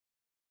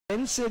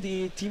Firenze,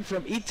 the team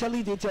from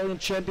Italy, the Italian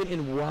champion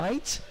in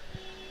white.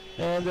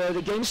 And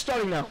the game's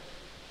starting now.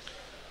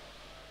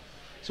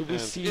 So we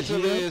see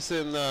Italy here is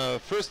in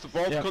first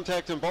ball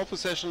contact and ball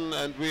possession,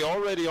 and we're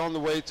already on the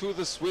way to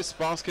the Swiss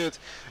basket,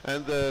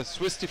 and the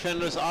Swiss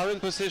defenders are in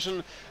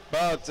position,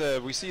 but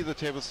we see the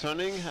tables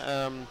turning.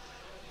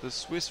 The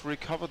Swiss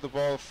recovered the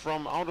ball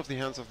from out of the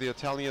hands of the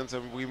Italians,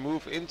 and we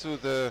move into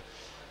the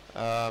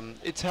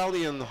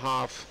Italian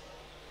half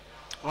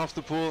of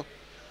the pool.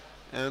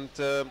 And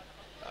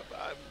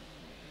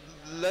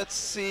let's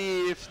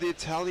see if the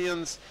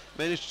Italians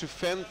manage to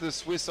fend the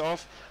Swiss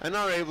off and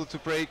are able to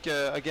break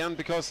again,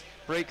 because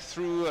break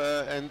through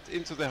and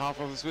into the half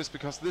of the Swiss,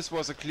 because this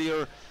was a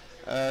clear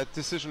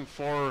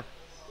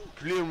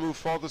clear move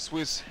for the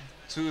Swiss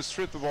to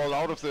strip the ball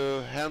out of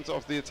the hands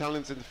of the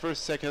Italians in the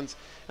first seconds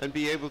and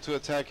be able to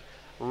attack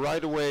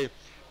right away.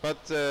 But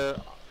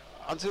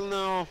until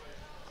now,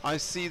 I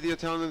see the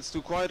Italians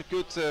do quite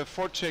good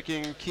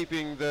forechecking,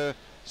 keeping the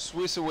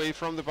Swiss away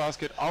from the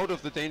basket, out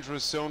of the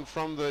dangerous zone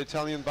from the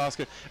Italian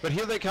basket. But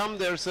here they come.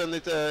 There's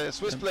a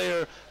Swiss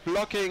player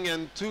blocking,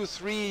 and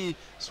 2-3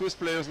 Swiss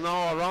players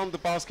now around the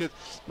basket.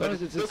 But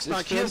it looks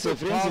like here's a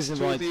pass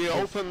to the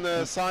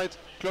open side,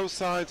 close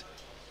side.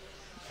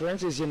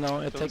 Firenze is, you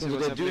know, attacking. So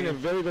they're doing a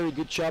very, very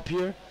good job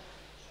here.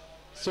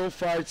 So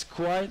far, it's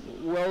quite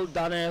well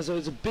done. So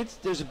it's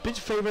there's a bit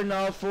favor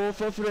now for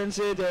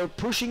Firenze. They're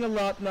pushing a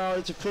lot now.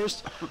 It's the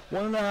first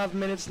 1.5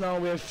 minutes now.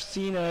 We have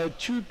seen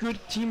 2 good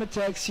team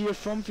attacks here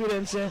from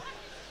Firenze.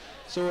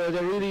 So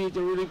they're really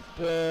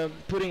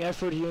putting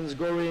effort here in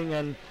scoring.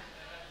 And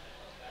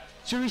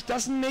Zurich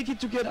doesn't make it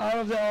to get out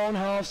of their own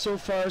half so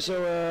far.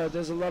 So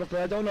there's a lot of.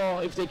 I don't know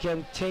if they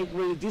can take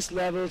really this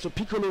level. So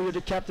Piccolo,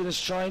 the captain,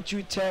 is trying to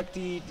attack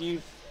the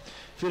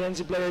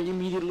Firenze player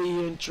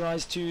immediately and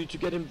tries to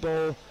get him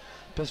ball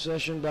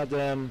possession, but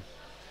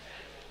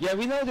yeah,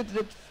 we know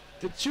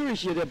that Zurich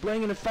here, they're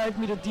playing in a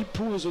 5-meter deep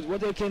pool, so what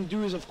they can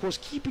do is of course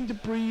keeping the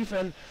brief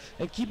and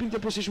keeping the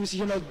position. We see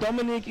here now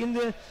Dominic in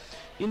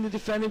the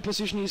defending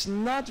position. He's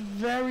not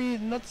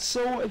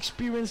so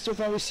experienced so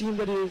far. We see him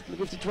that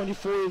with the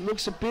 24 he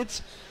looks a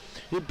bit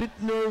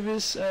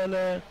nervous,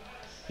 and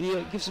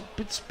he gives a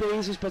bit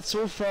spaces, but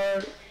so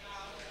far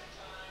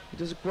he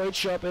does a great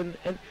job. And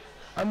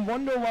I'm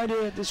wondering why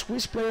the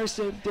Swiss players,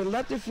 they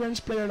let the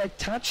French player like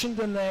touching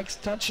the necks,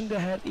 touching the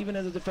head, even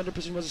as a defender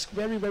position was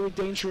very, very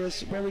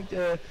dangerous,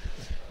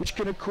 which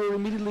can occur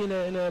immediately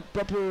in a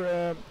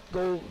proper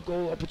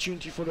goal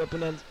opportunity for the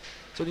opponent.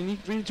 So they need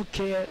really to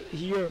care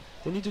here.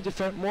 They need to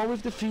defend more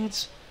with the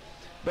feet.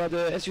 But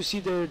as you see,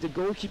 the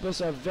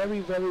goalkeepers are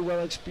very, very well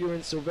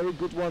experienced, so very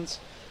good ones.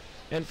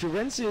 And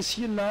Firenze is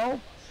here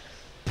now,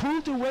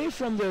 pulled away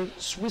from the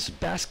Swiss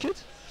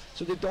basket,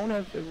 so they don't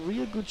have a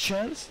real good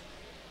chance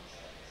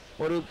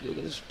or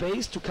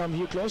space to come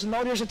here close. And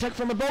now there's attack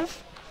from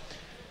above.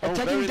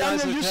 Attacking down,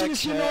 nice using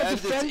his,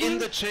 defending. It's in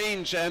the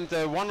change, and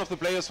one of the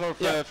players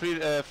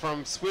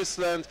from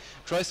Switzerland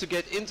tries to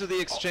get into the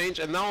exchange,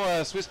 and now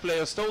a Swiss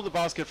player stole the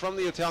basket from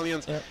the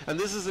Italians, and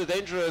this is a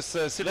dangerous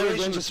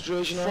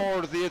situation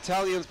for the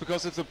Italians,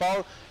 because if the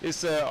ball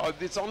is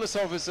it's on the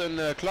surface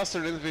and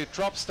clustered, and if it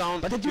drops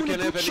down, you can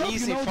have an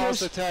easy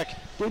fast attack.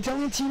 The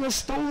Italian team has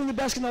stolen the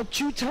basket now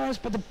 2 times,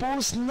 but the ball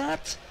is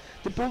not.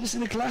 The ball is in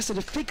the cluster,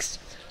 they're fixed.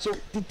 So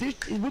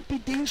it would be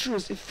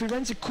dangerous if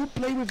Firenze could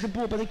play with the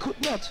ball, but they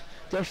could not.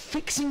 They're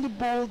fixing the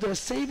ball, they're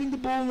saving the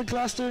ball in the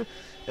cluster,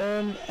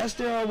 as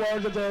they are aware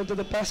that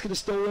the basket is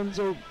stolen,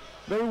 so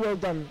very well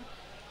done.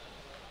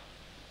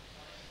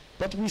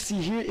 But we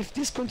see here, if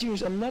this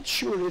continues, I'm not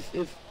sure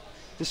if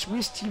the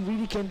Swiss team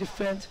really can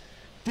defend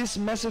this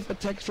massive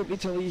attack from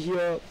Italy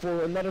here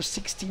for another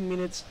 16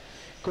 minutes,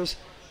 because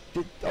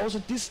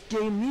also this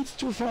game needs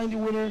to find a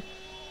winner.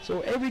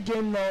 So every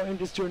game now in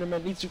this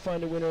tournament needs to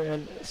find a winner,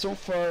 and so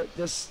far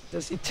this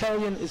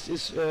Italian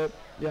is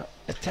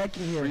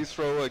attacking here. Free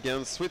throw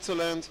against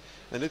Switzerland,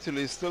 and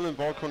Italy is still in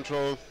ball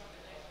control.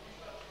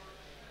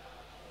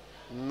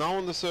 Now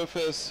on the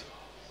surface,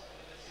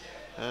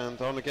 and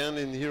down again,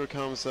 and here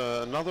comes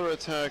another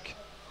attack.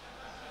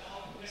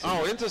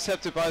 Oh,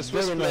 intercepted by a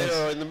Swiss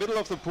player in the middle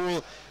of the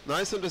pool.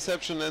 Nice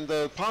interception, and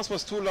the pass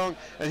was too long.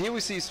 And here we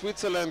see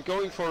Switzerland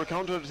going for a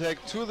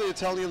counter-attack to the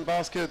Italian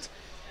basket.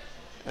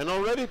 And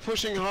already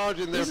pushing hard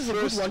in their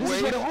first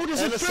wave, and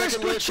a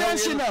second wave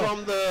coming in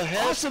from the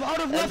head, awesome, out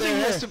of and nothing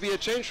there has to be a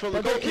change from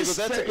the goalkeeper.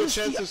 That's a good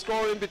chance to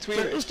score in between.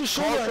 There is the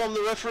call from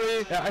the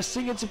referee. Yeah, I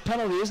think it's a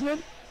penalty, isn't it?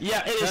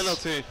 Yeah, it is.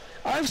 Penalty.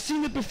 I've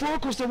seen it before,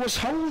 because there was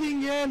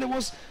holding, and there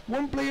was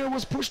one player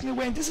was pushing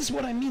away, and this is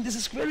what I mean. This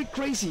is very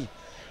crazy.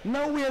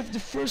 Now we have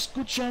the first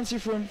good chance here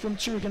from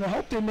Zurich, and I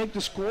hope they make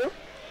the score,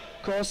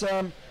 because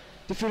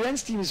the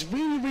Firenze team is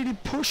really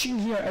pushing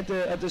here at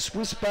the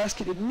Swiss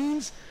basket. It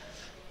means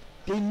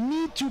they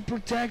need to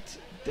protect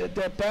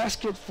the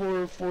basket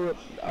for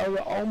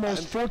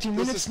almost 14 minutes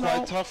now. This is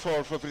quite tough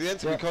for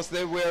Firenze, because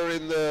they were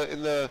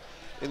they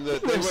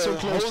were so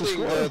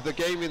holding the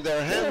game in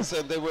their hands,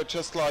 and they were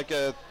just like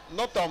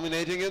not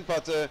dominating it,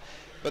 but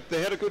but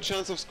they had a good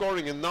chance of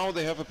scoring, and now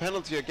they have a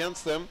penalty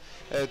against them.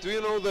 Do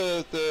you know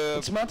the?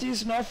 It's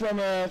Matthias now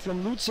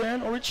from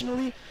Luzern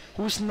originally,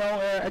 who's now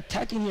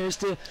attacking here.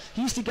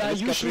 He's the guy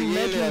usually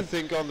making, I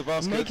think, on the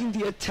basket. making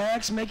the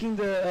attacks, making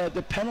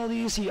the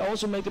penalties. He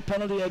also made the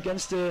penalty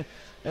against the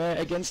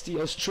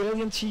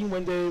Australian team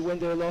when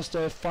they lost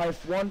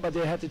 5-1, but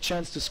they had the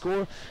chance to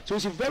score. So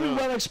he's a very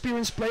well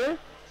experienced player.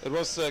 It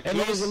was and close,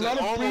 he has a lot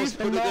of almost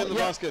put it in the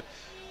basket.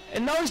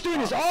 And now he's doing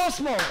this. Oh,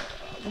 small.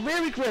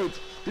 Very great.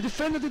 The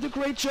defender did a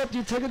great job, the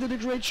attacker did a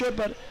great job,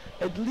 but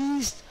at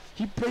least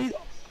he played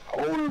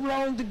all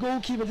around the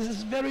goalkeeper. This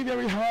is very,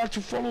 very hard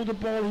to follow the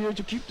ball here,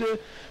 to keep the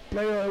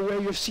player away.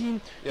 You've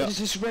seen this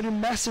is a very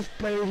massive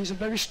player. He's a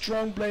very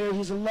strong player. He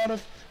has a lot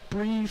of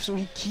breathe, so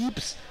he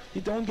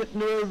don't get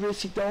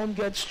nervous, he don't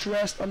get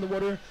stressed on the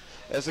water.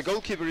 As a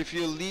goalkeeper, if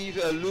you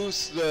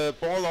lose the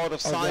ball out of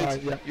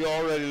sight, you're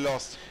already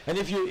lost. And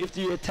if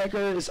the attacker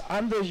is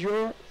under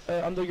your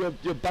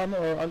bum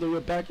or under your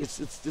back, this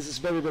is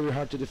very, very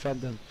hard to defend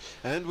them.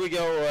 And we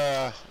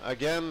go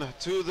again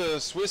to the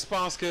Swiss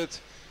basket.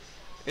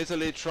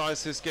 Italy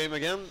tries his game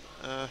again.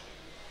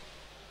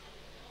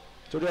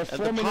 So there are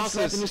 4 minutes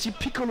left, and you see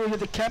Piccolo here,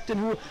 the captain,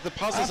 who the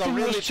passes are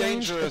really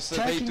dangerous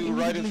that they do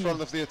right in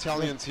front of the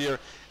Italians here.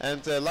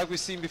 And like we've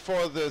seen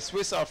before, the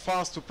Swiss are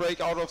fast to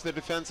break out of the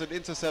defense and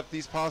intercept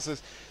these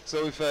passes.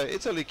 So if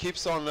Italy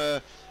keeps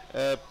on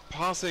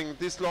passing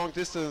this long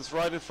distance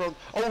right in front,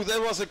 oh, there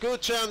was a good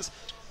chance.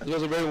 It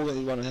was a very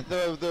good one.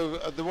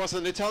 There was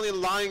an Italian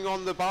lying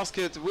on the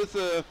basket with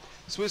the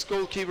Swiss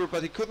goalkeeper,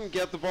 but he couldn't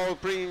get the ball.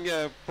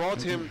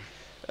 Brought him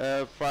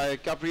by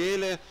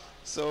Gabriele.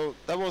 So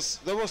that was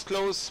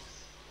close,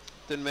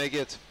 didn't make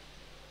it.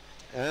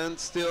 And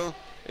still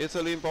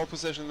Italy in ball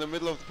possession in the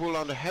middle of the pool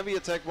under heavy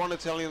attack, 1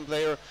 Italian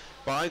player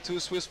by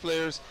 2 Swiss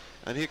players.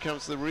 And here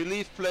comes the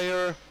relief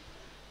player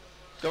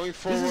going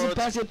forward.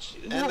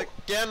 And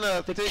again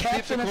a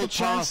difficult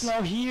pass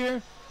now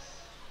here.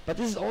 But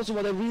this is also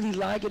what I really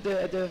like at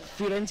the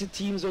Firenze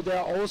team. So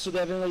they're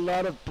having a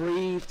lot of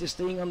breathe, they're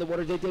staying on the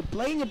water. They're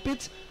playing a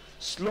bit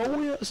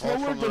slower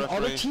than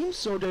other teams,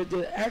 so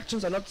the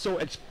actions are not so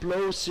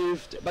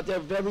explosive, but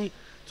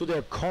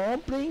they're calm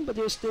playing, but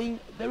they're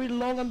staying very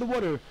long on the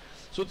water.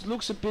 So it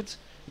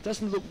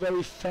doesn't look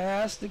very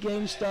fast, the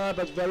game start,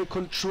 but very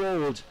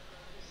controlled.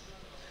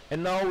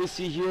 And now we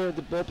see here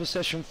the ball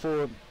possession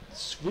for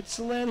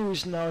Switzerland, who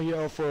is now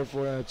here for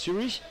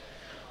Zürich.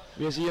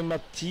 We see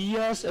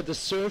Matthias at the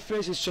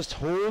surface, is just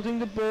holding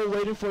the ball,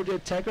 waiting for the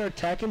attacker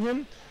attacking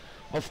him.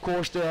 Of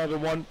course, they have a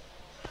 1-0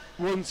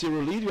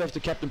 lead. You have the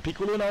captain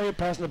Piccolo now here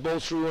passing the ball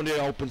through on the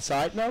open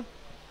side now.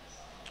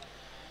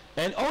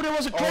 And there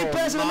was a great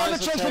pass and another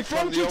chance for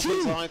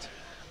Frantuccini.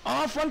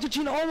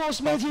 Frantuccini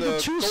almost made here the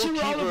 2-0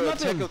 out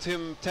of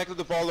nothing. Tackled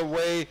the ball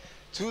away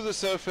to the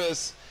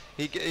surface.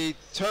 He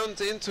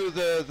turned into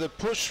the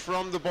push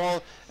from the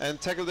ball and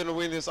tackled it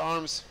away in his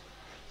arms.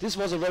 This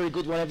was a very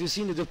good one. Have you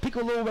seen it? The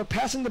Piccolo were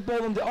passing the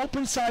ball on the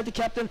open side, the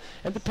captain,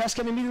 and the pass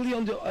came immediately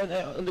on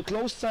the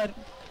closed side,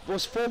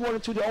 was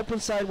forwarded to the open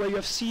side, where you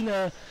have seen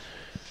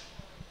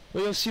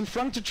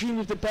Frantuccini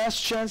with the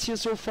best chance here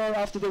so far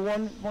after the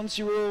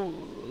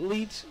 1-0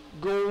 lead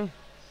goal.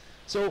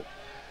 So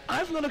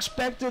I've not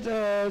expected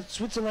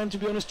Switzerland, to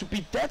be honest, to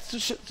be that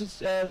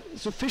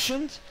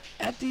sufficient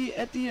at the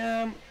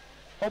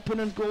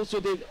opponent goal. So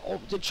they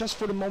just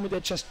for the moment,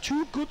 they're just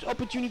 2 good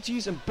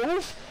opportunities, and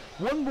both,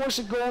 one was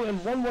a goal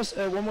and one was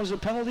a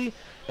penalty,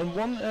 and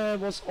one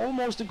was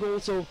almost a goal.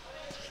 So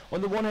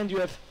on the one hand you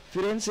have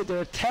Firenze,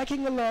 they're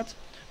attacking a lot,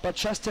 but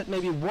just had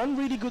maybe 1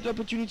 really good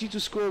opportunity to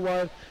score,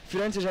 while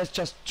Firenze has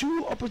just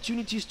 2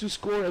 opportunities to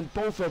score, and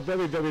both are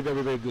very, very,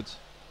 very, very good.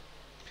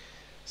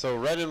 So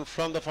right in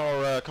front of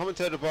our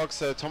commentator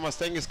box, Thomas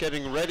Deng is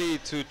getting ready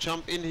to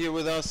jump in here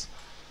with us.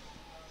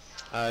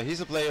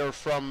 He's a player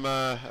from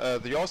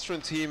the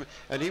Austrian team,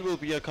 and he will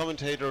be a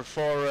commentator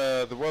for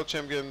the World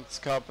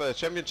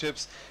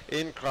Championships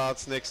in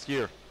Graz next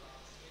year.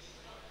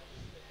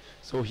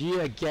 So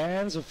here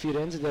again, so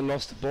Firenze, they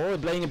lost the ball. They're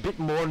playing a bit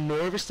more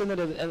nervous than they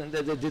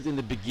did in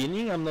the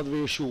beginning. I'm not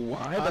very sure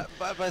why.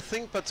 But I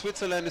think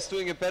Switzerland is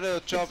doing a better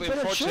job in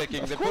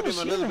forechecking. They put him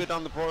a little bit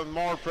under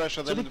more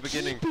pressure than in the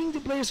beginning. Keeping the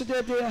players, so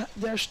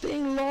they're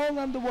staying long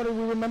underwater.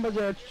 We remember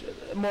there are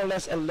more or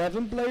less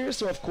 11 players,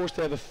 so of course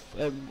they have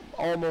a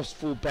almost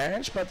full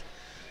bench. But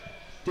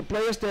the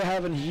players they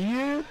have in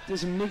here,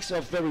 there's a mix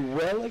of very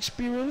well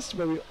experienced,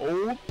 very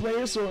old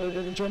players. So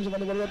in terms of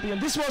underwater rugby,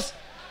 and this was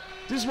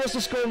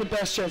the score and the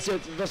best chance.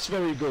 That's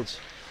very good.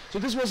 So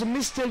this was a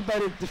mistake by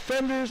the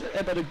defenders,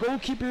 by the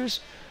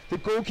goalkeepers. The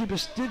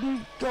goalkeepers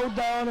didn't go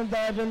down and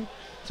dive in.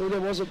 So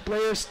there was a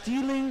player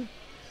stealing.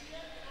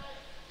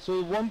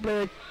 So one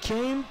player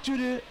came to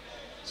the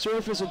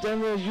surface. So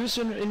Denver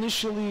Houston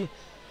initially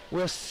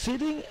were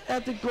sitting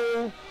at the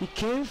goal. He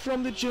came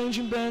from the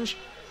changing bench.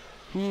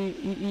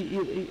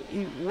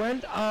 He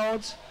went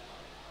out,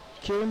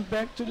 came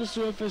back to the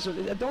surface. So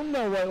I don't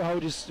know how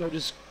this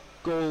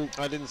goal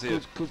I didn't see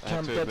it. Could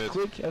come that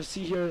quick. I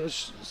see here.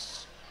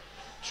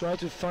 Try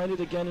to find it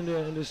again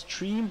in the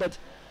stream, but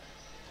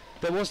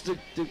there was the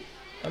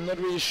I'm not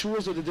really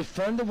sure. So the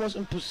defender was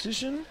in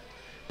position,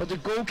 but the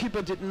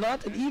goalkeeper did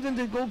not, and even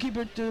the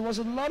goalkeeper, there was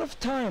a lot of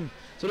time.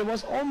 So there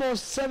was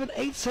almost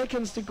 7-8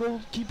 seconds the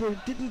goalkeeper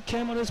didn't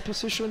come on his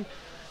position.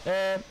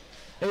 An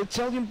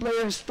Italian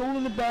player has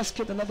stolen the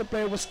basket, another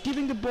player was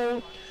giving the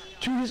ball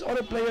to his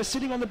other player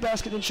sitting on the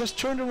basket and just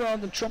turned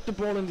around and dropped the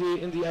ball in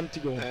the empty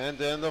goal. And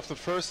the end of the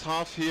first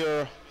half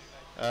here,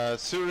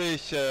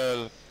 Zürich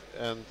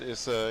and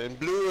is in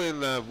blue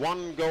in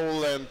 1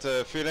 goal, and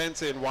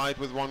Firenze in white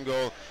with 1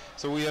 goal.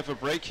 So we have a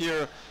break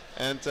here.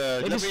 And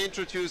let me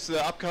introduce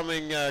the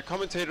upcoming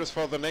commentators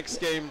for the next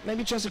game.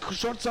 Maybe just a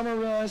short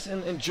summarize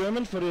in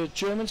German für die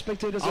German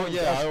Spectators. Oh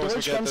yeah, I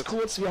Deutsch ganz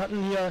kurz. Wir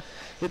hatten hier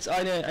jetzt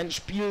ein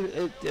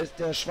Spiel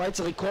der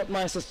Schweizer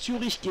Rekordmeisters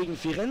Zürich gegen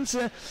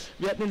Firenze.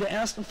 Wir hatten in der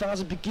ersten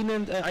Phase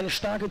beginnend eine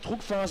starke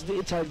Druckphase der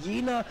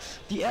Italiener.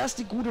 Die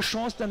erste gute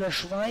Chance dann der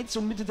Schweiz,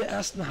 so Mitte der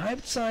ersten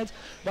Halbzeit,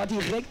 war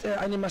direkt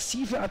eine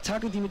massive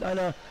Attacke, die mit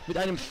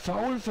einem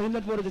Foul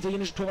verhindert wurde. Der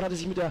italienische Torwart hatte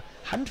sich mit der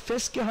Hand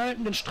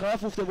festgehalten. Den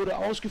Strafwurf, der wurde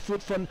ausgeführt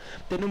von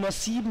der Nummer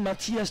 7,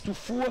 Matthias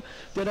Dufour,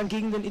 der dann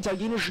gegen den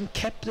italienischen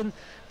Captain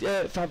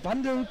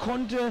verwandeln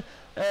konnte.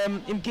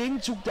 Im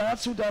Gegenzug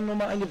dazu dann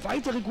nochmal eine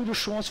weitere gute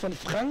Chance von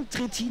Frank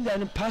Trettin, der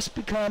einen Pass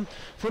bekam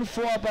von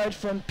Vorarbeit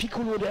von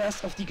Piccolo, der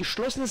erst auf die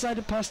geschlossene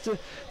Seite passte.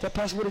 Der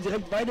Pass wurde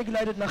direkt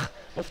weitergeleitet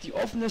auf die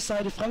offene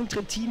Seite. Frank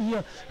Trettin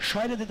hier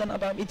scheiterte dann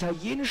aber am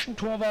italienischen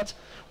Torwart.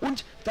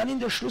 Und dann in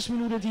der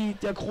Schlussminute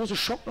der große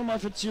Schock nochmal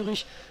für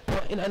Zürich.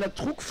 In einer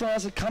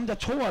Druckphase kam der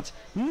Torwart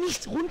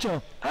nicht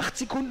runter. 8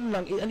 Sekunden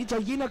lang. Ein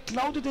Italiener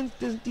klaute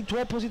die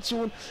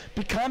Torposition,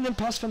 bekam den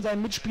Pass von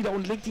seinem Mitspieler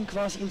und legte ihn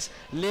quasi ins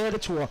leere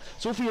Tor.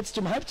 So viel jetzt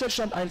zum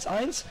Halbzeitstand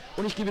 1-1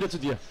 und ich gehe wieder zu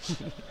dir.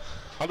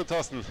 Hallo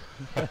Thorsten.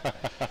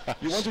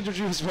 You want to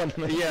introduce one?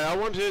 Yeah, I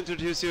want to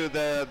introduce you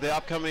the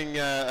upcoming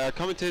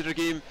commentator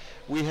game.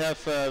 We have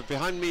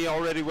behind me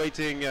already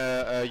waiting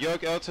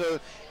Jörg Oertel.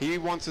 He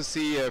wants to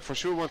see, for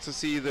sure wants to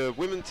see the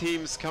women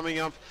teams coming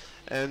up.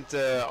 And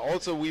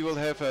also we will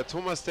have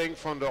Thomas Denk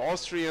from the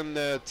Austrian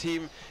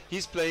team.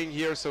 He's playing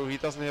here, so he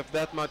doesn't have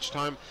that much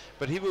time,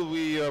 but he will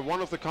be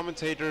one of the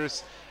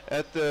commentators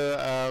at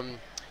the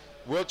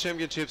World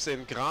Championships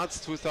in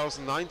Graz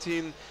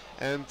 2019.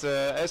 And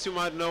as you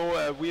might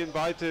know, we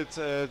invited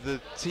the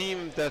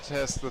team that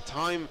has the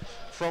time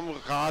from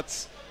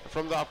Graz,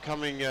 from the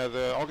upcoming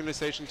the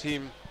organization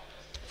team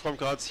from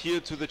Graz here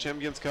to the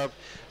Champions Cup,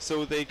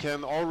 so they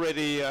can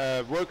already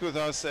work with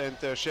us and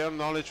share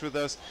knowledge with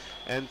us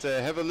and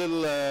have a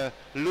little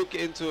look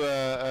into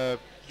a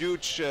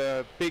huge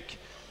big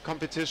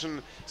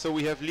competition. So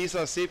we have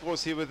Lisa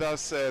Sebros here with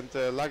us, and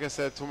like I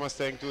said, Thomas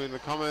Denk doing the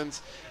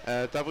comments.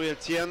 Gabriel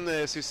Tien,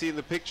 as you see in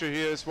the picture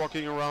here, is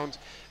walking around.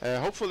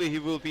 Hopefully he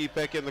will be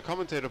back in the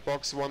commentator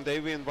box one day.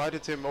 We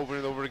invited him over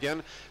and over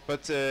again,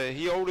 but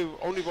he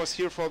only was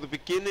here for the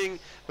beginning,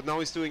 but now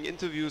he's doing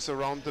interviews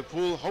around the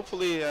pool.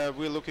 Hopefully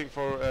we're looking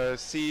for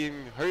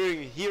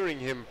hearing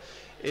him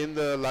in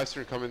the live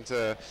stream comment.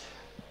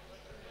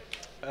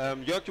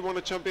 Jörg, you want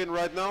to jump in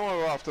right now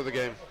or after the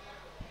game?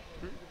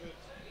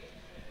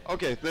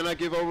 Okay, then I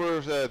give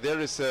over. There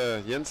is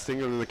Jens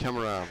Stingel in the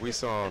camera. We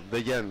saw the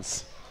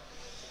Jens.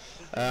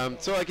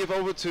 So I give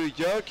over to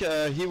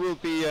Jörg. He will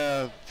be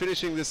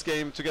finishing this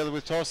game together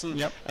with Thorsten.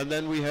 Yep. And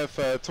then we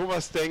have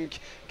Thomas Denk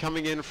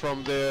coming in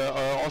from the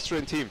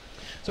Austrian team.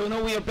 So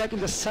now we are back in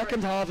the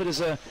second half. It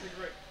is an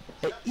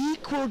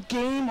equal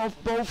game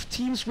of both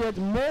teams. We had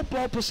more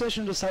ball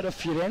possession on the side of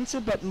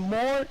Firenze, but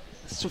more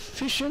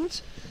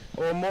sufficient,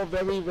 or more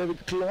very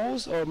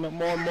close, or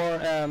more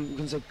you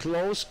can say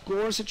close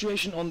score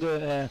situation on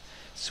the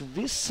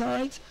Swiss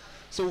side.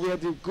 So we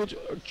had a good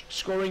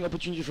scoring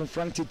opportunity from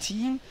Frank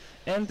Trettin,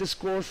 and the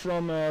score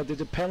from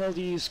the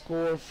penalty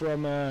score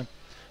from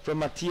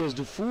Matthias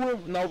Dufour.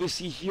 Now we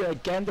see here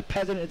again the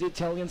pattern at the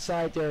Italian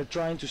side. They're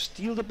trying to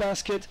steal the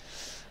basket,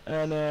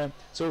 and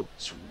so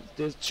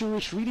the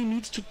Zurich really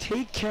needs to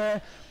take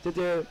care that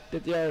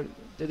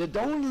they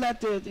don't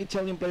let the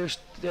Italian players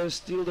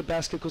steal the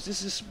basket, because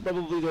this is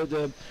probably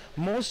the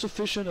most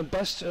sufficient and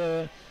best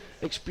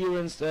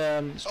experienced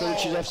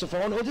strategy they have so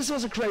far. Oh, this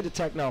was a great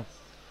attack now.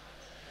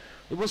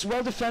 It was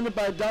well defended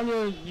by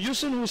Daniel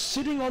Jussen, who was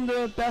sitting on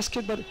the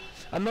basket, but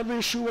I'm not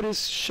really sure what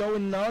is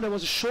showing now. There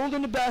was a shoulder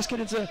in the basket.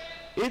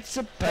 It's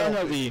a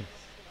penalty.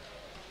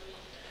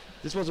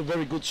 This was a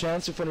very good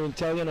chance for an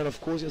Italian, and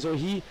of course, so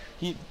he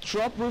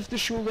dropped with the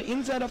shoulder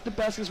inside of the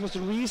basket. This was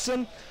the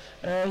reason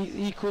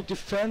he could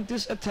defend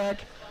this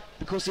attack,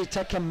 because the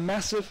attack came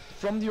massive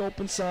from the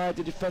open side.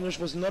 The defenders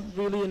was not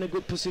really in a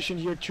good position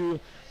here to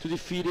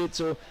defeat it.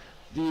 So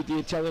the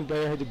Italian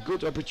player had a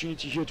good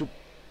opportunity here to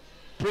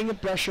bring a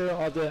pressure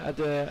at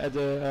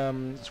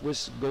the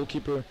Swiss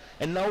goalkeeper.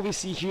 And now we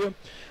see here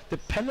the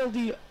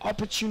penalty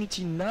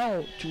opportunity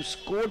now to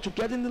score, to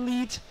get in the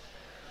lead.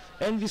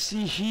 And we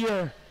see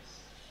here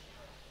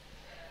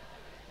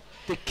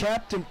the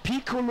captain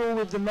Piccolo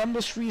with the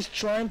number 3 is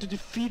trying to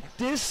defeat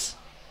this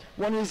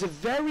one. Is a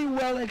very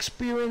well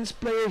experienced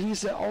player.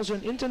 He's also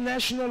an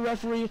international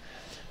referee,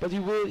 but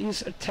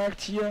he's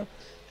attacked here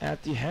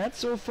at the head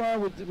so far.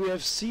 We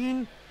have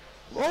seen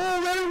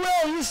Oh, very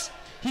well.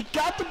 He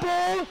got the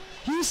ball.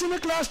 He's in the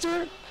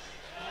cluster.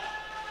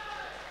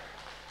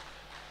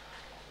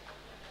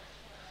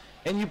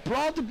 And he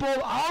brought the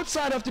ball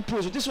outside of the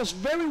pool. So this was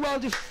very well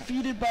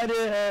defeated by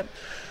the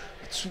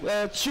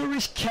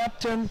Zurich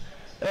captain,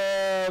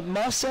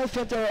 Marcel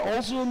Vetter,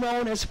 also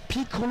known as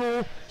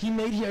Piccolo. He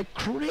made here a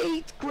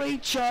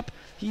great job.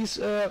 He's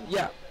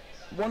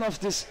one of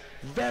this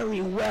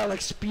very well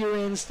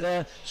experienced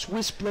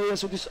Swiss players.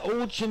 So this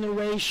old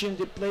generation,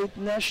 they played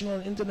national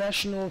and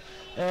international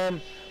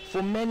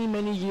for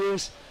many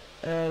years.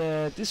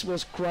 This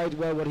was quite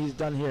well what he's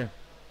done here.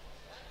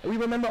 We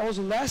remember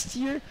also last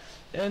year,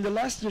 in the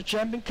last year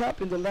Champion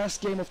Cup, in the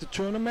last game of the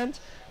tournament,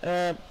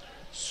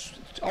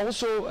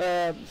 also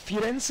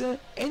Firenze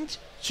and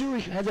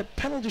Zurich had a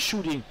penalty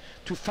shooting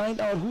to find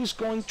out who's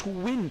going to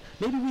win.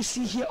 Maybe we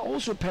see here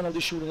also penalty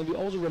shooting, and we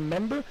also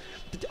remember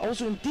that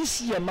also in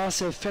this year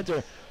Marcel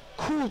Vetter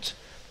could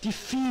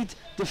defeat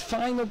the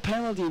final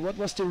penalty. What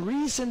was the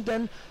reason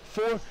then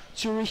for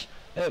Zurich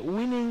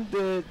winning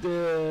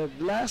the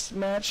last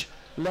match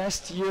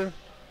last year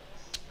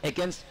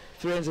against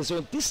Firenze?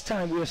 So this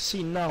time we have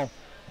seen now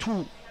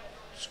two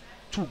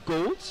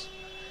goals,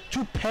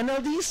 2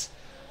 penalties,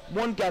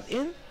 1 got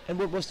in and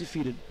 1 was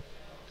defeated.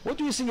 What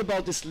do you think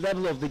about this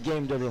level of the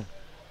game, Deborah?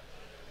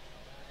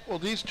 Well,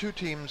 these two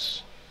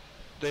teams,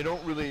 they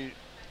don't really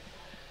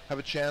have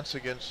a chance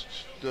against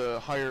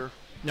the higher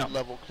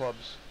level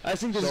clubs. I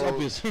think this is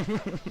obvious.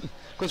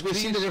 Because we've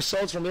seen the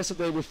results from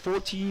yesterday with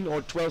 14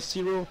 or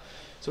 12-0.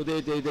 So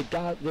they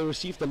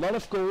received a lot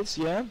of goals,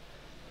 yeah?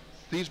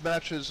 These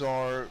matches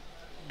are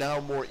now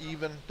more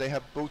even.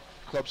 Both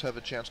clubs have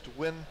a chance to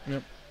win.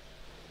 Yep.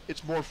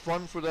 It's more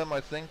fun for them,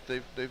 I think.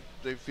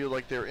 They feel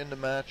like they're in the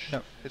match.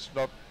 Yep. It's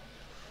not.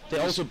 They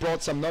also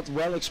brought some not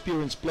well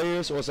experienced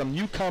players or some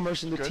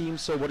newcomers in the team.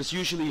 So what is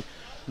usually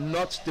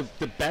not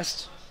the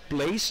best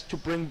place to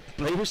bring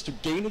players to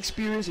gain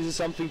experience, is it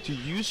something to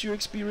use your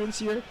experience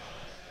here?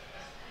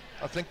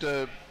 I think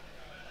a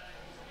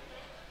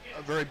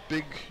very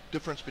big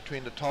difference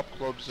between the top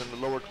clubs and the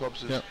lower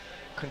clubs is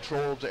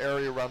control of the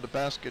area around the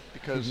basket,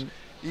 because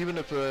even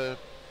if an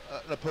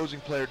opposing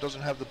player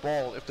doesn't have the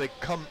ball, if they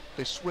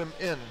swim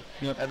in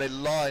and they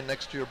lie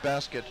next to your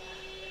basket,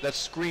 that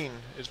screen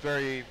is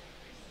very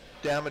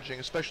damaging,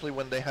 especially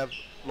when they have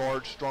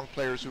large, strong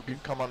players who can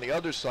come on the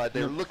other side.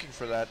 They're looking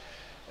for that.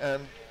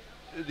 And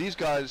these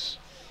guys,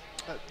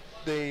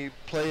 they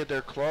play at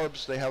their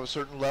clubs, they have a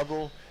certain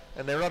level,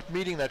 and they're not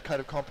meeting that kind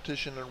of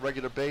competition on a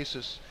regular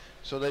basis,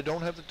 so they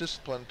don't have the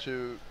discipline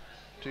to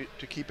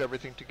keep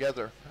everything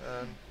together.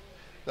 And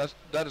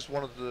that is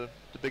one of the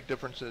big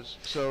differences.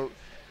 So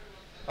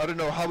I don't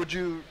know, how would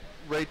you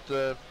rate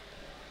the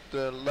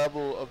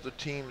level of the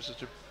teams?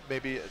 Is it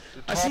maybe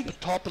the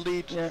top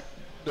elite? Yeah.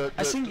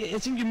 I think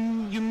you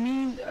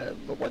mean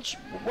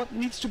what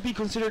needs to be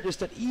considered is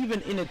that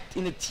even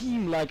in a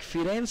team like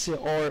Firenze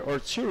or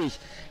Zurich,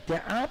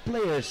 there are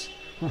players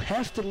who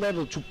have the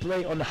level to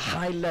play on a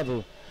high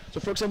level.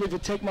 So for example, if you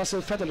take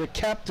Marcel Vetter, the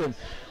captain,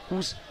 who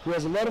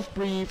has a lot of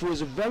brief, who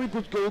is a very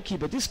good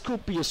goalkeeper, this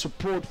could be a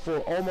support for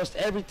almost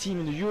every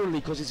team in the EuroLeague,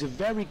 because he's a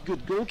very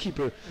good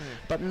goalkeeper.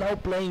 But now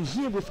playing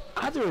here with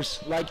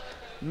others, like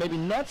maybe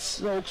not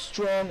so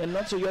strong and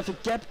not so, you have a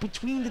gap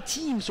between the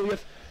teams, so you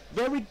have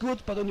very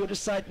good, but on the other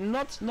side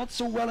not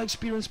so well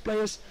experienced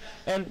players,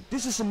 and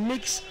this is a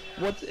mix.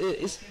 What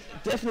is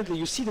definitely,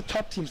 you see the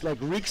top teams like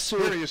Rixo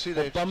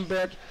or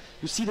Bamberg,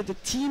 you see that the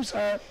teams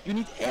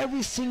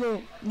every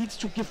single needs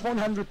to give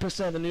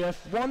 100%, and you have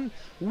one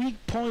weak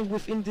point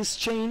within this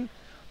chain,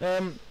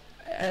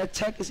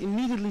 attack is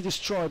immediately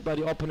destroyed by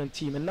the opponent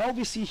team. And now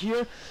we see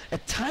here a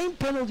time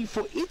penalty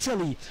for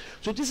Italy,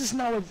 so this is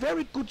now a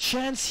very good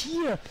chance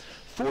here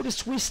for the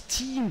Swiss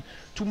team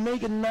to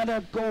make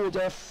another goal.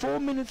 There are 4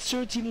 minutes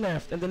 13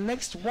 left, and the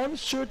next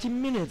 130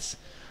 minutes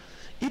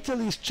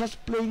Italy is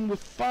just playing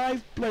with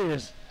 5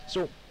 players.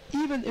 So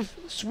even if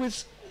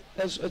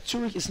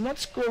Zurich is not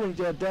scoring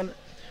there, then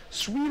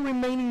 3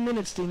 remaining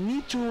minutes they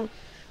need to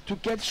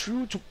get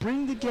through to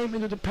bring the game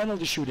into the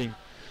penalty shooting.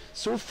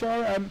 So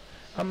far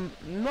I'm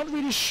not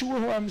really sure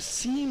who I'm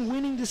seeing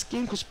winning this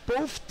game, because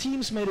both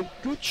teams made a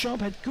good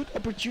job, had good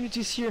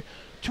opportunities here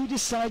to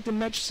decide the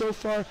match so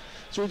far.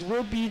 So it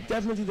will be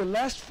definitely the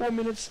last 4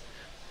 minutes,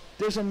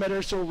 doesn't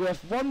matter. So we have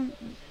 1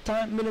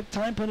 minute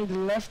time penalty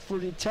left for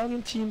the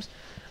Italian teams.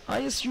 I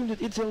assume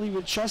that Italy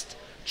will just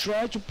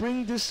try to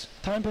bring this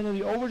time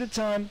penalty over the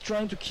time,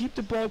 trying to keep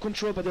the ball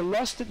control, but they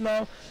lost it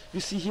now. You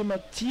see here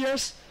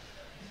Matthias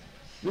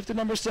with the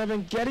number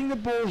 7 getting the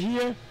ball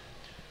here,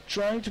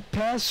 trying to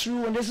pass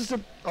through, and this is a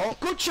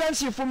good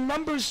chance here for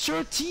number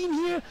 13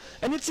 here,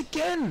 and it's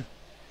again.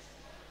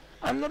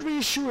 I'm not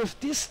really sure if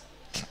this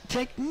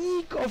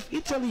technique of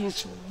Italy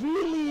is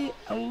really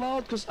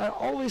allowed, because I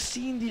always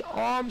seen the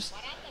arms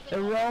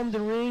around the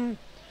ring.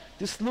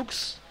 This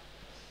looks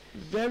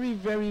very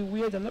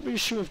weird. I'm not really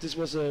sure if this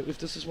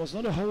was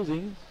not a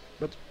holding,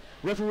 but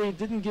referee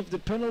didn't give the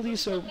penalty,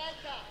 so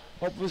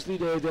obviously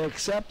they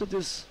accepted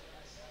this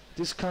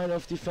kind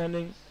of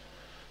defending.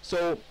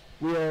 So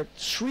We are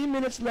 3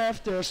 minutes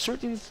left. There are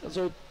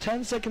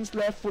 10 seconds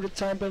left for the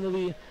time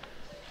penalty.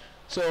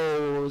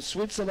 So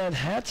Switzerland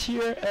had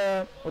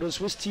here, or the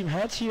Swiss team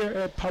had here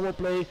a power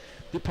play.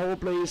 The power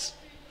play is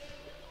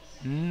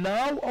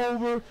now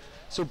over.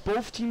 So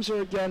both teams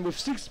are again with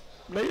 6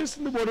 players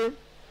in the water.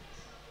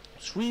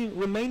 3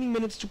 remaining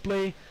minutes to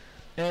play.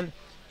 And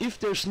if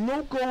there's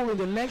no goal in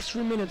the next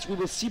 3 minutes, we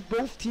will see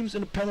both teams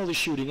in a penalty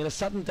shooting, in a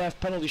sudden death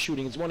penalty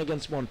shooting. It's 1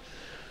 against 1.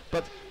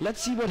 But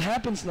let's see what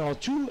happens now.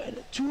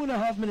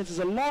 2.5 minutes is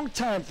a long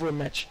time for a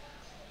match.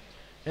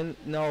 And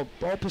now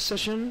ball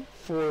possession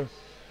for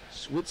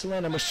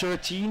Switzerland, number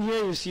 13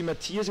 here. You see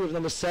Matthias with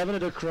number 7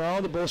 at the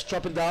crown. The ball's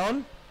dropping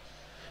down.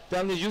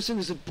 Daniel Jusen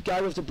is the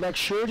guy with the black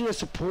shirt here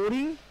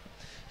supporting.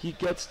 He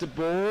gets the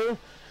ball.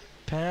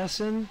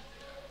 Passing.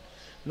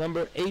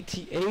 Number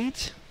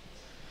 88.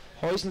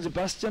 Heusen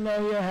Sebastian now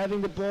here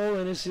having the ball,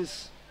 and this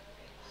is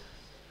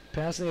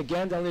passing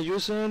again. Daniel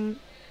Jusen.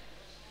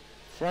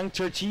 Frank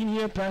 13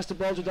 here, pass the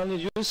ball to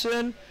Daniel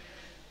Jusen.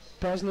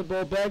 Passing the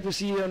ball back. We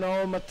see here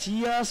now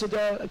Matthias. So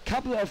there are a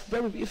couple of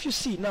if you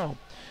see now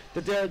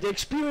that the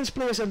experienced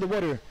players in the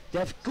water, they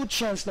have good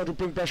chance now to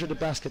bring pressure to the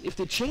basket. If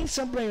they change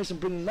some players and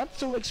bring not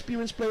so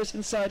experienced players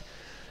inside,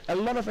 a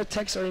lot of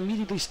attacks are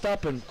immediately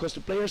stopping because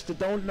the players that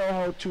don't know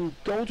how to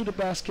go to the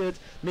basket,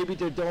 maybe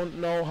they don't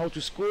know how to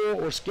score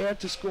or scared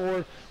to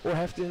score or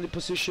have in the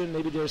position,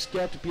 maybe they're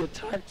scared to be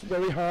attacked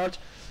very hard.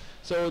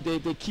 So they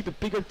keep a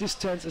bigger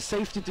distance, a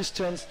safety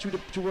distance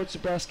towards the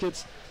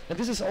baskets. And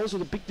this is also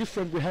the big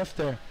difference we have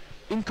there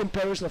in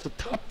comparison of the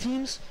top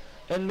teams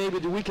and maybe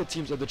the weaker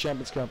teams of the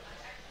Champions Cup.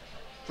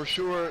 For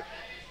sure,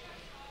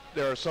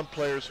 there are some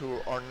players who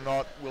are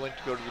not willing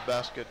to go to the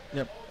basket.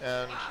 Yep.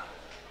 And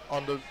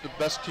on the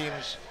best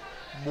teams,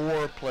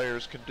 more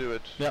players can do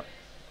it. Yep.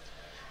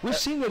 We've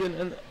seen it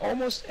in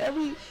almost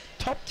every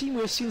top team.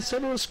 We've seen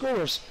several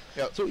scorers.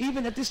 Yep. So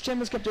even at this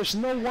Champions Cup, there's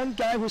no one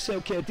guy who say,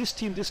 okay, at this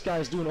team, this guy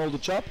is doing all the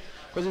job.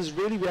 Because it's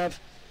really, we have,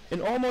 in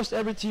almost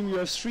every team, you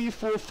have 3,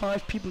 4,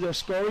 5 people that are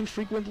scoring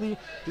frequently.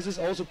 This is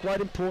also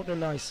quite important and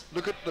nice.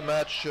 Look at the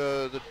match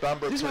that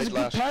Bamberg this played was a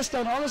last. good pass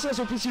down, honestly.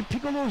 So we see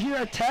Piccolo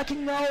here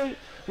attacking now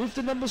with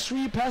the number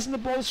 3, passing the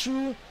ball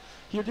through.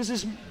 Here, this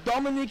is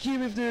Dominic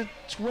here with the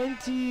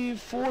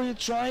 24 here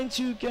trying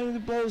to get the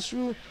ball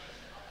through.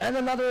 And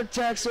another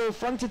attack, so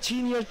Frank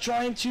Tettin here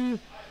trying to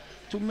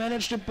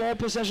manage the ball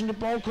possession, the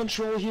ball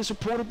control here,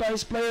 supported by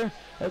his player,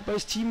 by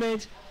his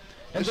teammate.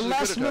 And the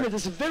last minute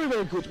is a very,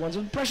 very good one.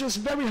 So the pressure is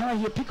very high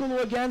here. Piccolo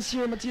against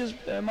here, Matthias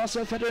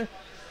Marcel Vetter.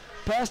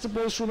 Pass the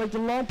ball through, make the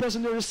long pass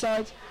on the other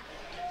side.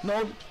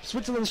 Now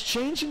Switzerland's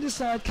changing the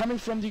side, coming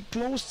from the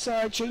closed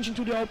side, changing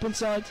to the open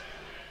side.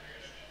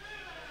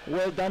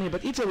 Well done here,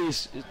 but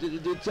Italy's,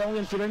 the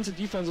Italian Firenze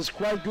defense is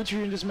quite good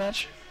here in this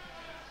match.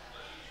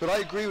 But I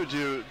agree with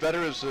you.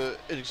 Vetter is an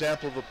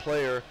example of a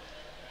player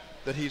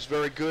that he's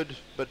very good,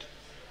 but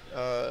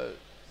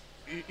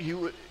he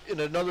would, in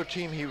another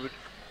team he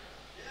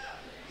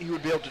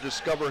would be able to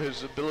discover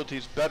his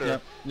abilities better.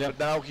 Yep, yep.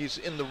 But now he's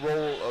in the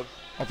role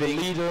of the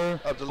leader,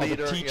 of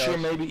the teacher,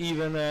 maybe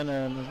even,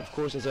 and of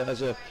course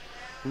as a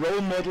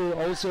role model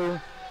also.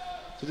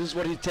 So this is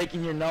what he's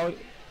taking here now.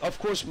 Of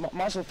course,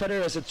 Marcel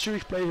Vetter, as a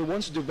Zurich player who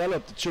wants to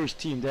develop the Zurich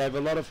team, they have a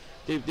lot of.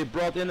 They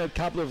brought in a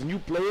couple of new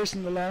players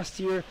in the last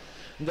year.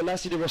 In the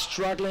last year they were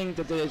struggling,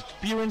 that the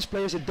experienced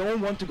players, they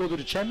don't want to go to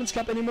the Champions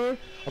Cup anymore.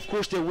 Of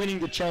course they're winning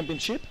the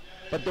championship,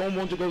 but don't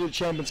want to go to the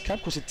Champions Cup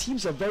because the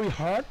teams are very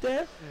hard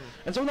there.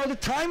 And so now the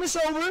time is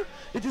over.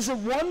 It is a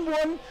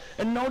 1-1,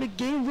 and now the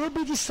game will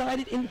be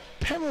decided in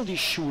penalty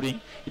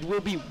shooting. It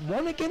will be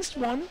 1 against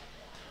 1.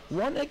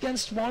 1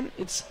 against 1.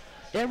 It's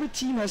every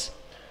team has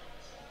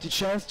the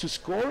chance to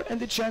score and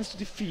the chance to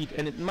defeat,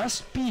 and it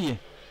must be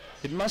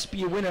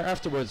a winner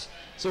afterwards.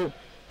 So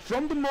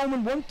from the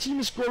moment one team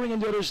is scoring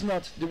and the other is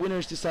not, the winner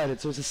is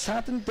decided. So it's a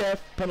sudden death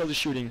penalty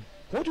shooting.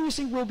 What do you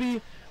think will be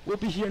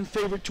here in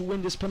favor to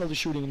win this penalty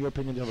shooting in your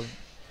opinion, Delbert?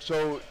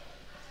 So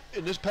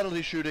in this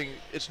penalty shooting,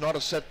 it's not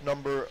a set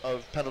number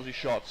of penalty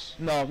shots.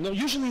 No,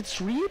 usually it's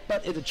 3,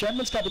 but at the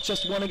Champions Cup it's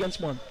just 1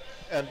 against 1.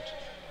 And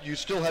you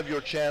still have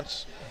your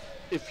chance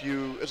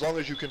as long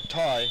as you can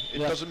tie. It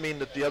doesn't mean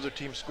that the other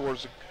team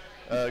scores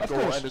a goal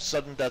and it's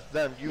sudden death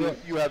then.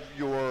 You have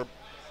your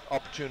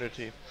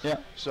opportunity. Yeah.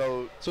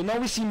 So now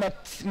we see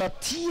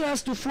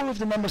Matthias Dufour with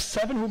the number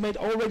 7 who made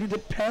already the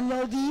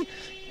penalty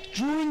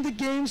during the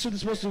game. So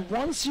this was a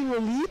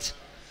 1-0 lead.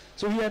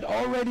 So he had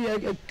already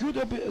a good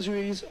so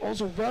he's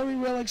also very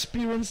well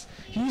experienced.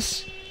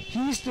 He's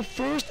the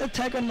first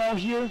attacker now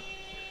here,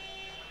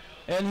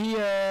 and he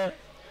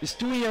is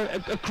doing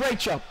a great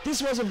job.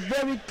 This was a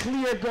very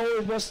clear goal.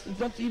 It was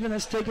not even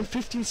has taken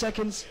 15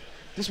 seconds.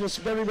 This was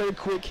very, very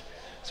quick.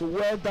 So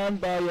well done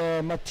by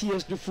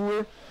Matthias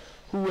Dufour,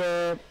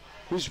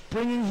 who's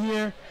bringing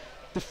here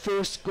the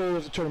first goal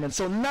of the tournament.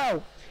 So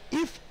now,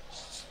 if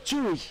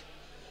Zurich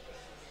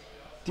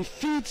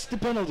defeats the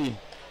penalty,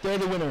 they're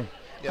the winner.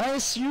 Yep. I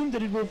assume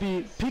that it will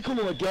be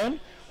Piccolo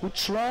again, who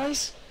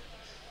tries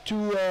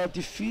to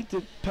defeat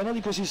the penalty,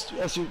 because he's,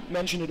 as you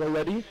mentioned it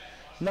already,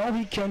 Now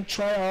he can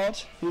try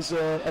out his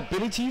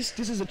abilities.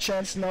 This is a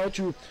chance now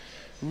to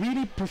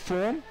really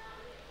perform.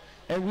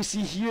 And we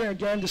see here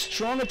again the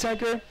strong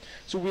attacker.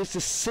 So with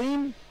the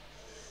same.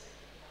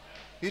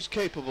 He's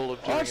capable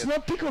of doing it's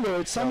not Piccolo,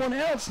 it's someone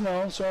else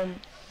now. So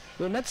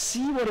let's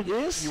see what it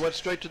is. He went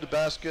straight to the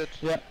basket.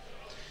 Yeah.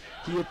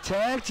 He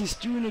attacked, he's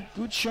doing a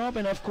good job,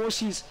 and of course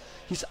he's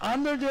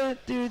under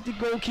the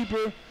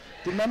goalkeeper,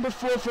 the number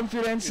 4 from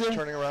Firenze. He's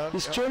turning around.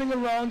 He's turning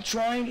around,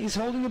 trying, he's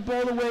holding the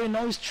ball away, and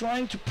now he's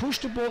trying to push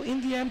the ball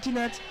in the empty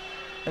net.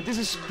 And this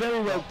is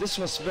very well, this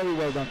was very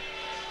well done.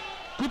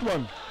 Good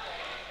one.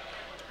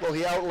 Well,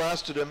 he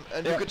outlasted him,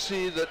 and you could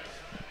see that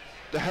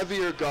the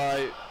heavier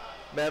guy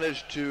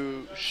managed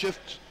to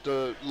shift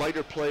the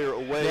lighter player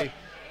away,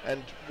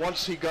 and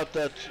once he got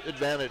that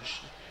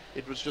advantage,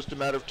 it was just a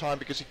matter of time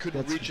because he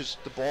couldn't reach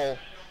the ball.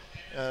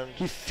 And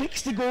he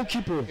fixed the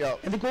goalkeeper,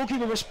 and the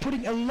goalkeeper was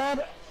putting a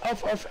lot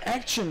of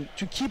action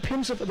to keep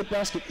himself at the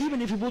basket.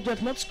 Even if he would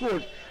have not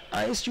scored,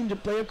 I assume the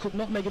player could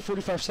not make it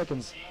 45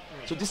 seconds.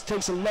 So this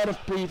takes a lot of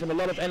breath and a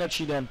lot of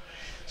energy then.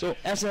 So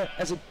as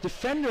a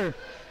defender,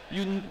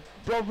 you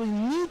probably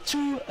need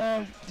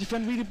to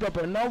defend really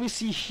proper. And now we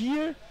see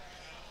here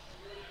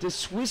the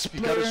Swiss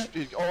player. Very good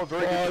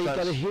he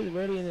got a hit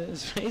right in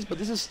his face, but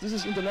this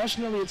is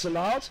internationally, it's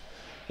allowed.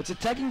 It's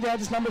attacking that.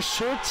 It's number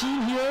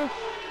 13 here,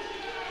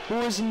 who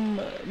is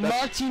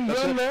Martin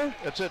Wörner.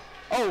 That's it.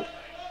 Oh,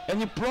 and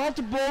he brought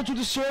the ball to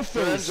the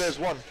surface. Firenze has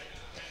won.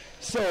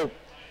 So,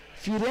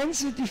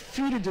 Firenze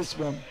defeated this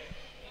one.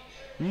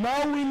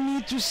 Now we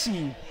need to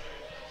see.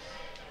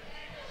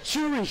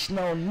 Zurich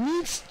now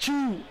needs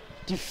to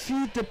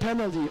defeat the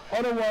penalty,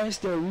 otherwise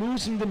they're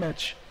losing the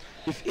match.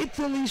 If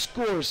Italy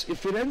scores,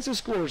 if Firenze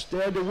scores,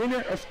 they are the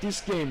winner of this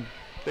game.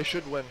 They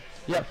should win.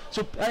 Yeah,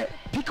 so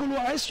Piccolo,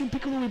 I assume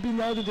Piccolo will be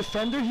now the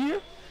defender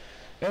here.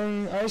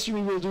 And I assume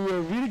he will do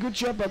a really good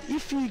job, but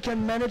if he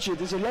can manage it,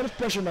 there's a lot of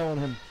pressure now on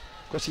him.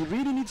 Because he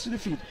really needs to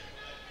defeat.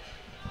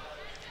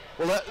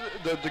 Well,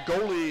 the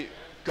goalie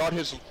got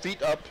his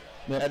feet up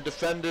and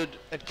defended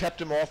and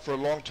kept him off for a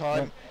long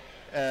time.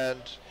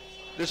 And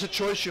there's a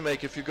choice you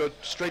make. If you go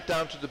straight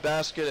down to the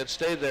basket and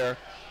stay there,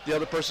 the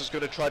other person's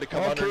going to try to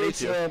come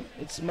underneath you.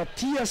 It's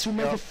Matthias who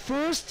made the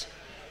first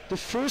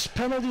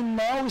penalty.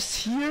 Now is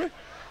here,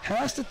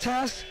 has the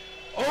task.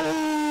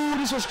 Oh,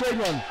 this was a great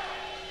one.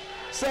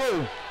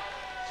 So,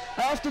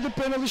 after the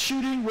penalty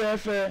shooting, we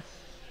have a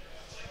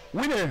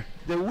winner.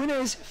 The winner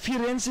is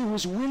Firenze,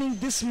 who's winning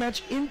this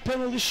match in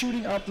penalty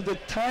shooting after the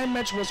time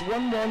match was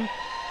 1-1.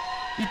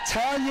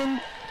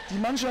 Italien, die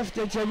Mannschaft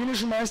der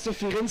italienischen Meister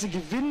Firenze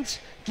gewinnt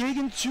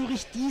gegen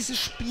Zürich dieses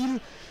Spiel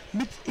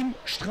mit im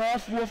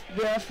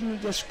Strafwurfwerfen.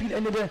 Das Spiel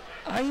endete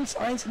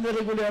 1-1 in der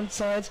regulären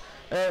Zeit.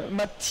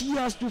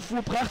 Matthias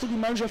Dufour brachte die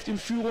Mannschaft in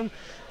Führung.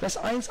 Das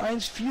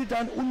 1-1 fiel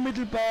dann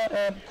unmittelbar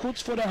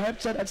kurz vor der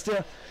Halbzeit, als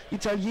der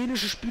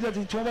italienische Spieler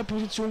die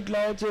Torwartposition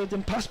klaute,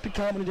 den Pass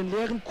bekam und in den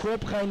leeren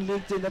Korb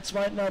reinlegte. In der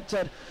zweiten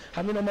Halbzeit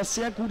haben wir nochmal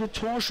sehr gute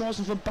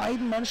Torchancen von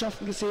beiden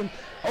Mannschaften gesehen.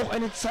 Auch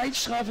eine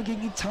Zeitstrafe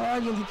gegen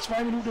Italien, die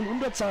 2 Minuten in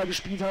Unterzahl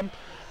gespielt haben,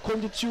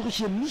 konnte Zürich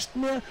hier nicht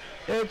mehr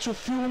zur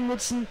Führung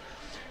nutzen.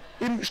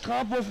 Im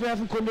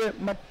Strafwurfwerfen konnte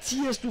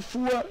Matthias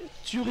Dufour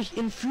Zürich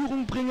in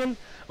Führung bringen.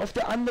 Auf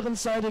der anderen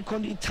Seite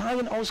konnte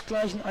Italien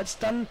ausgleichen, als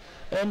dann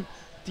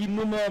die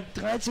Nummer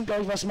 13,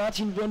 glaube ich, was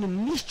Martin Wörner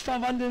nicht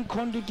verwandeln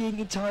konnte gegen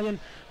Italien,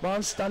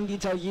 waren es dann die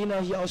Italiener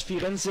hier aus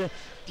Firenze,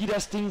 die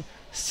das Ding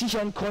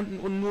sichern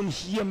konnten und nun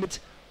hier mit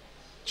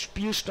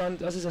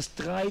Spielstand, das ist das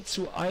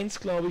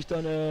 3-1, glaube ich,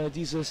 dann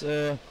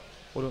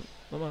oder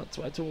nochmal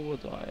 2 Tore,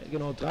 3,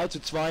 genau,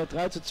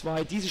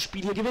 3-2, dieses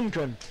Spiel hier gewinnen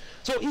können.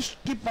 So, ich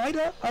gebe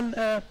weiter an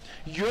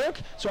Jörg,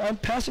 so I'm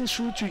passing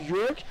through to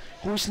Jörg,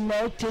 who is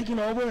now taking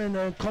over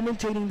and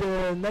commentating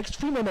the next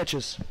 3 more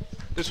matches.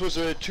 This was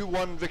a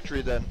 2-1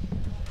 victory then,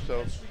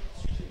 so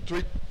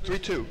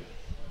 3-2.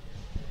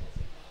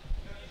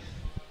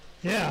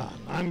 Yeah,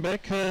 I'm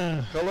back.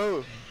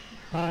 Hello.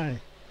 Hi.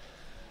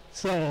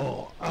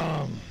 So,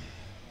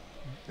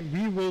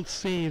 we will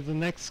see the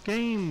next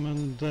game,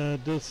 and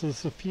this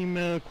is a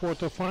female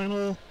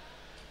quarterfinal,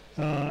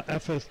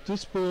 FS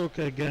Duisburg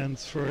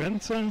against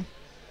Firenze.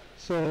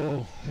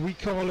 So we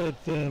call it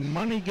the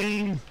money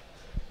game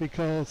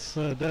because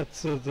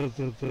that's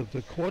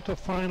the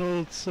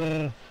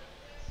quarterfinals,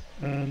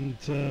 and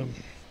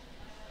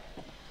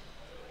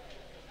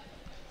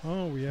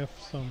oh, we have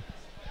some.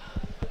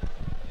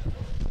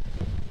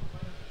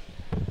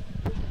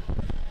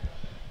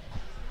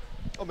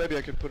 Oh, maybe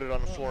I could put it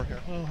on the floor here.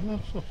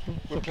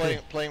 We're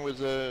playing with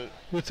the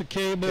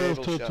cable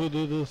cables, to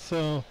do this.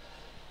 So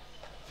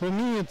for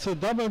me, it's a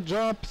double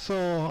job. So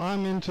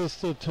I'm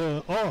interested.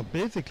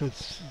 Basically,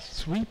 it's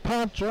a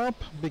 3-part job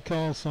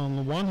because on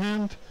the one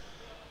hand,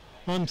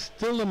 I'm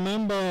still a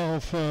member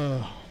of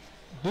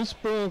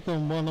Duisburg.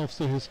 I'm one of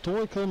the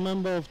historical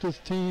members of this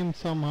team.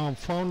 Somehow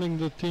founding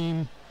the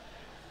team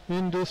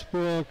in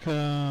Duisburg.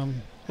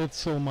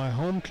 It's my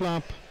home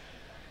club.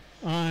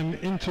 I'm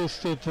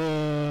interested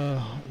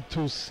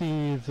to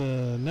see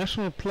the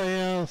national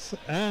players,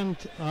 and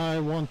I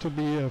want to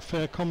be a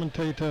fair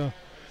commentator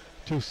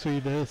to see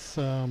this.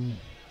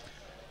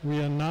 We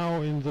are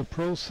now in the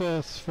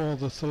process for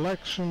the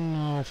selection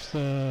of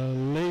the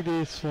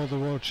ladies for the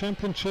World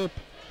Championship,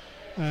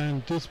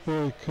 and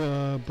Duisburg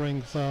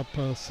brings up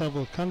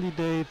several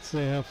candidates.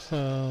 They have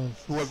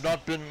who have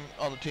not been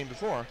on the team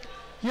before.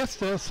 Yes,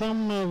 there are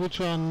some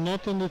which are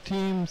not on the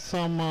team,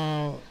 some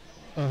are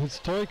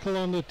historical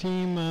on the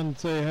team, and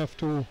they have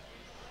to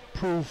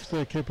prove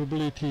their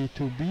capability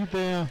to be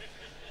there.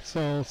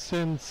 So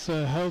since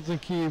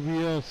Helsinki,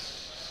 we are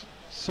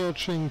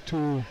searching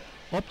to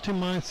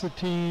optimize the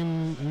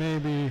team,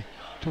 maybe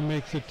to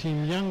make the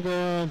team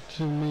younger,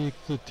 to make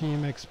the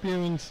team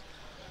experienced.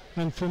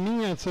 And for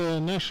me as a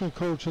national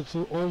coach, it's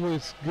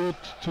always good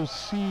to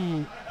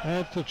see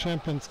at the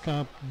Champions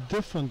Cup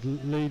different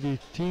lady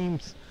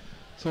teams,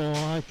 so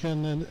I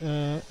can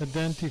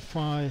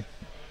identify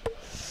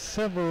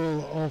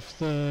several of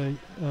the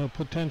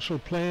potential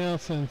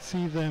players and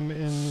see them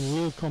in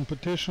real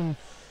competition.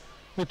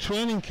 A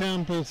training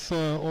camp is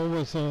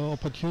always an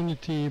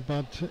opportunity,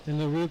 but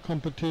in a real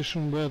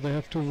competition where they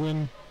have to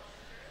win,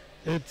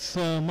 it's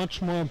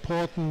much more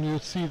important you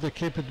see the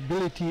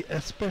capability,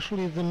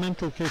 especially the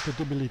mental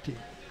capability.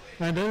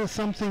 And that is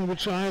something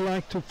which I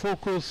like to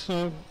focus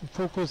in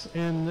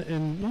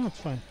no, it's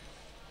fine.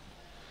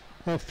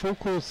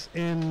 Focus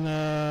in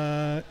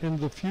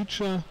the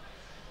future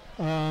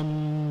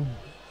for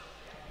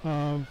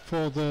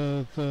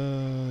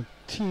the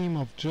team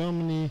of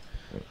Germany,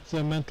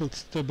 their mental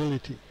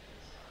stability.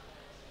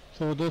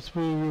 So that's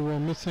what we were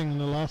missing in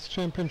the last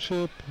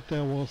championship.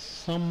 There was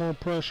some more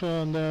pressure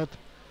on that,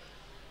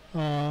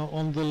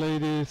 on the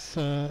ladies.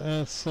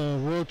 As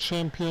world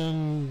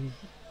champion,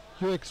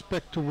 you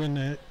expect to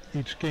win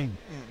each game.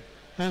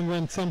 And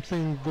when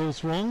something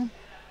goes wrong,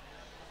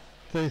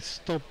 they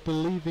stop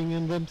believing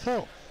in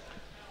themselves.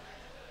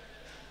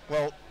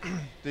 Well,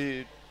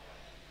 the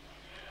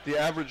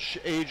average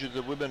age of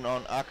the women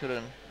on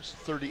Akkeren is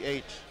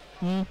 38.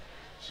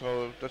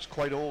 So that's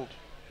quite old.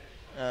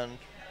 And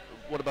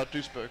what about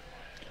Duisburg?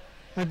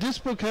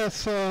 Duisburg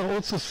has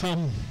also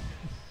some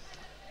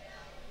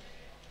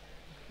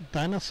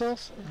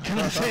dinosaurs. Can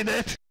I say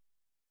that?